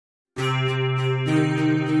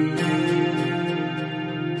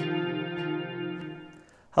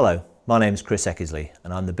Hello, my name is Chris Eckersley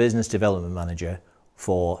and I'm the Business Development Manager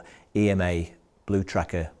for EMA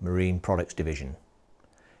BlueTraker Marine Products Division.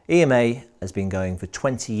 EMA has been going for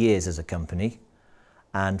 20 years as a company,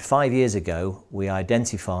 and 5 years ago we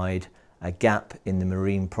identified a gap in the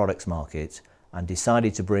marine products market and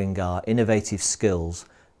decided to bring our innovative skills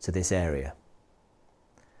to this area.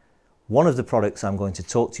 One of the products I'm going to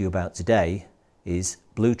talk to you about today is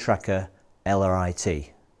BlueTraker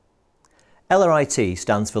LRIT. LRIT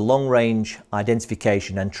stands for Long Range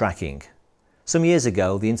Identification and Tracking. Some years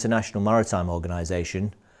ago, the International Maritime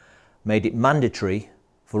Organization made it mandatory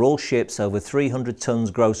for all ships over 300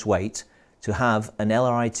 tons gross weight to have an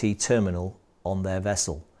LRIT terminal on their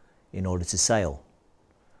vessel in order to sail.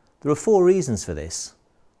 There are 4 reasons for this.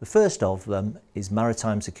 The first of them is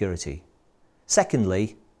maritime security.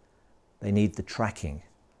 Secondly, they need the tracking.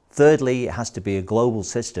 Thirdly, it has to be a global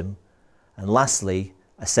system. And lastly,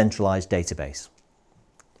 a centralized database.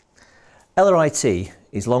 LRIT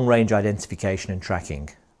is Long Range Identification and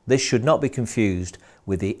Tracking. This should not be confused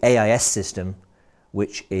with the AIS system,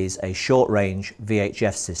 which is a Short Range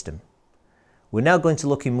VHF system. We're now going to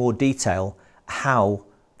look in more detail how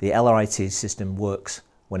the LRIT system works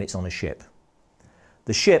when it's on a ship.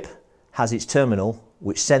 The ship has its terminal,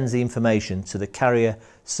 which sends the information to the carrier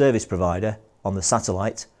service provider on the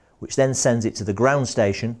satellite, which then sends it to the ground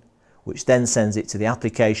station, which then sends it to the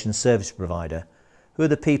application service provider, who are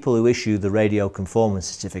the people who issue the radio conformance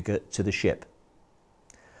certificate to the ship.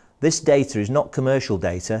 This data is not commercial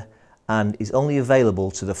data and is only available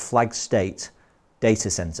to the flag state data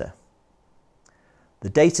center. The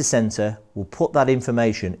data center will put that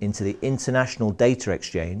information into the International Data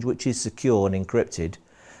Exchange, which is secure and encrypted,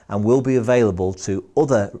 and will be available to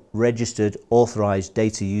other registered authorized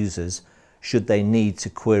data users should they need to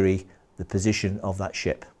query the position of that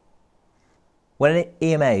ship. When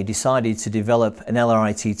EMA decided to develop an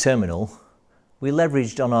LRIT terminal, we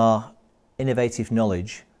leveraged on our innovative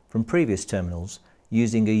knowledge from previous terminals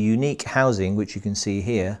using a unique housing, which you can see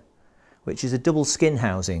here, which is a double skin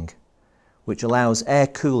housing, which allows air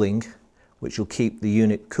cooling, which will keep the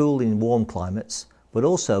unit cool in warm climates, but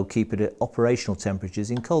also keep it at operational temperatures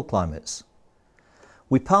in cold climates.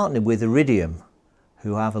 We partnered with Iridium,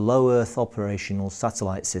 who have a low Earth operational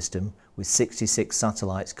satellite system with 66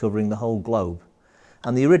 satellites covering the whole globe.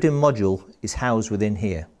 And the Iridium module is housed within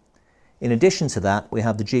here. In addition to that, we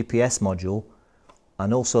have the GPS module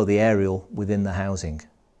and also the aerial within the housing.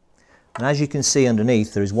 And as you can see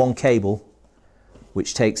underneath, there is one cable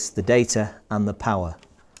which takes the data and the power.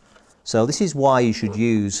 So this is why you should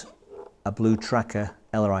use a BlueTraker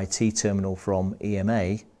LRIT terminal from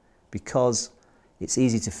EMA, because it's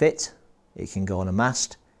easy to fit, it can go on a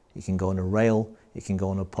mast, it can go on a rail, it can go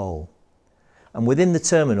on a pole. And within the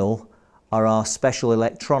terminal are our special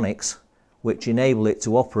electronics which enable it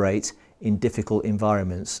to operate in difficult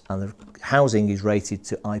environments, and the housing is rated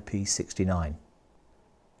to IP69.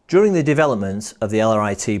 During the development of the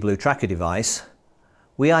LRIT BlueTraker device,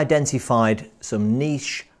 we identified some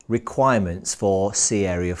niche requirements for Sea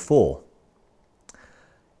Area 4.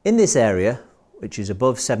 In this area, which is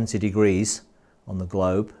above 70 degrees on the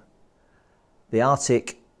globe, the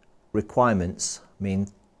Arctic requirements mean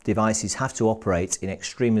devices have to operate in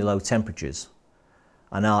extremely low temperatures,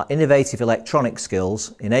 and our innovative electronic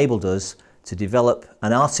skills enabled us to develop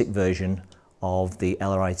an Arctic version of the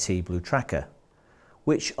LRIT BlueTraker,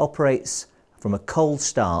 which operates from a cold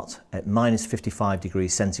start at -55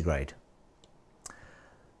 degrees centigrade.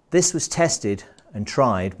 This was tested and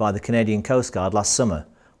tried by the Canadian Coast Guard last summer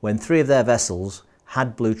when 3 of their vessels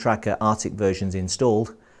had BlueTraker Arctic versions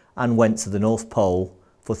installed and went to the North Pole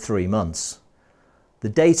for 3 months. The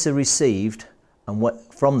data received and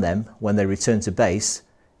from them when they returned to base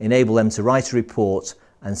enable them to write a report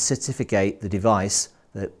and certificate the device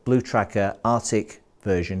that BlueTraker Arctic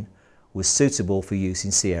version was suitable for use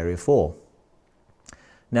in Sea Area 4.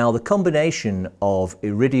 Now, the combination of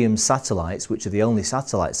Iridium satellites, which are the only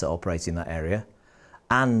satellites that operate in that area,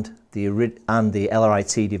 and the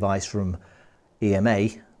LRIT device from EMA,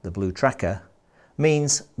 the BlueTraker,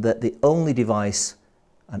 means that the only device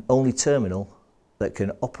and only terminal that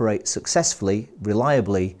can operate successfully,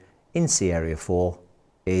 reliably in Sea Area 4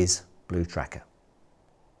 is BlueTraker.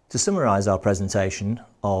 To summarise our presentation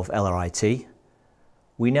of LRIT,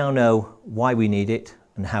 we now know why we need it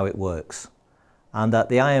and how it works, and that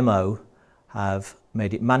the IMO have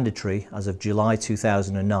made it mandatory as of July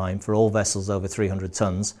 2009 for all vessels over 300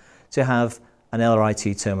 tons to have an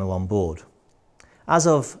LRIT terminal on board. As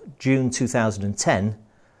of June 2010,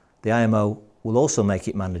 the IMO will also make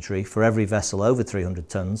it mandatory for every vessel over 300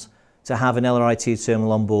 tons to have an LRIT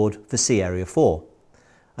terminal on board for Sea Area 4.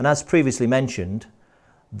 And as previously mentioned,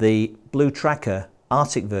 The BlueTraker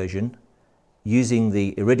Arctic version, using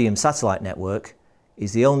the Iridium satellite network,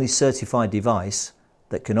 is the only certified device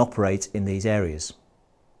that can operate in these areas.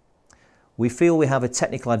 We feel we have a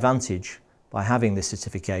technical advantage by having this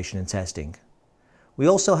certification and testing. We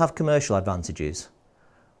also have commercial advantages.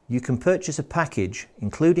 You can purchase a package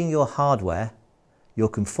including your hardware, your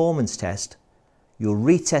conformance test, your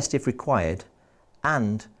retest if required,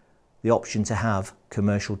 and the option to have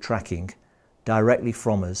commercial tracking directly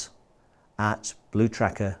from us at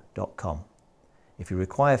BlueTraker.com. If you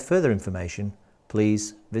require further information,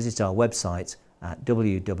 please visit our website at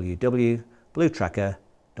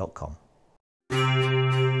www.bluetraker.com.